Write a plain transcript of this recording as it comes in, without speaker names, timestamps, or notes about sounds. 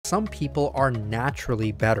some people are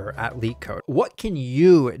naturally better at LeetCode. What can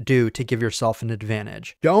you do to give yourself an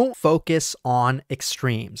advantage? Don't focus on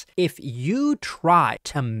extremes. If you try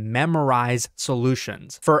to memorize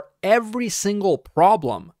solutions for every single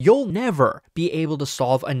problem, you'll never be able to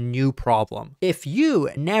solve a new problem. If you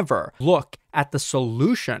never look at the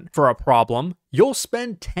solution for a problem, you'll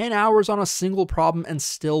spend 10 hours on a single problem and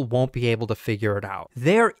still won't be able to figure it out.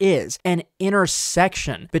 There is an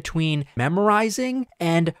intersection between memorizing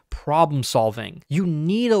and problem solving. You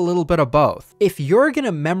need a little bit of both. If you're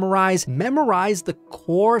gonna memorize the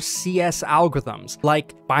core CS algorithms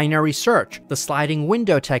like binary search, the sliding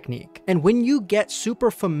window technique. And when you get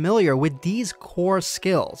super familiar with these core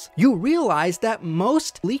skills, you realize that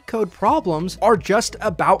most LeetCode problems are just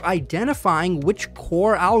about identifying which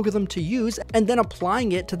core algorithm to use and then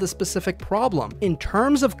applying it to the specific problem. In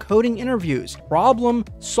terms of coding interviews, problem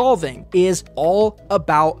solving is all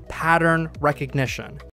about pattern recognition.